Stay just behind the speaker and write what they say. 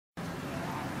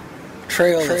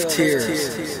Trail of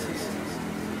tears.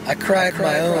 I cried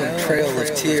my own trail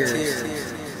of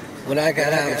tears when I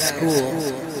got out of school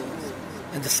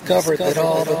and discovered that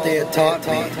all that they had taught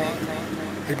me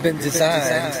had been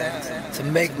designed to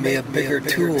make me a bigger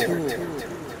tool.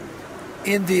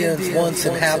 Indians once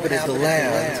inhabited the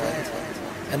land,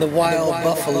 and the wild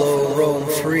buffalo roam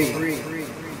free.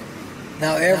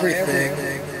 Now everything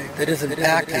that isn't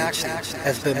packaged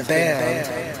has been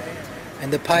banned,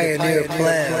 and the pioneer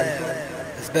plan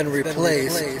has been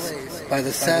replaced by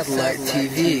the satellite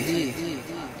TV.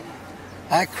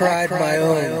 I cried my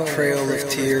own trail of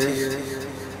tears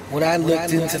when I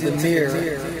looked into the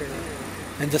mirror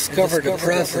and discovered a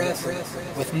present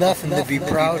with nothing to be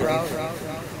proud of,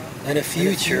 and a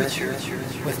future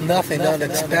with nothing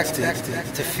unexpected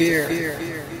to fear.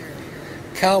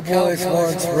 Cowboys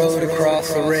once rode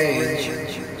across the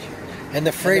range, and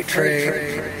the freight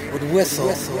train would whistle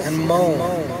and moan.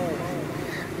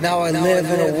 Now I live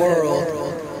in a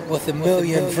world with a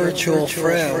million virtual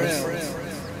friends,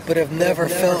 but have never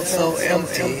felt so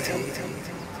empty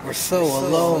or so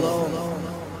alone.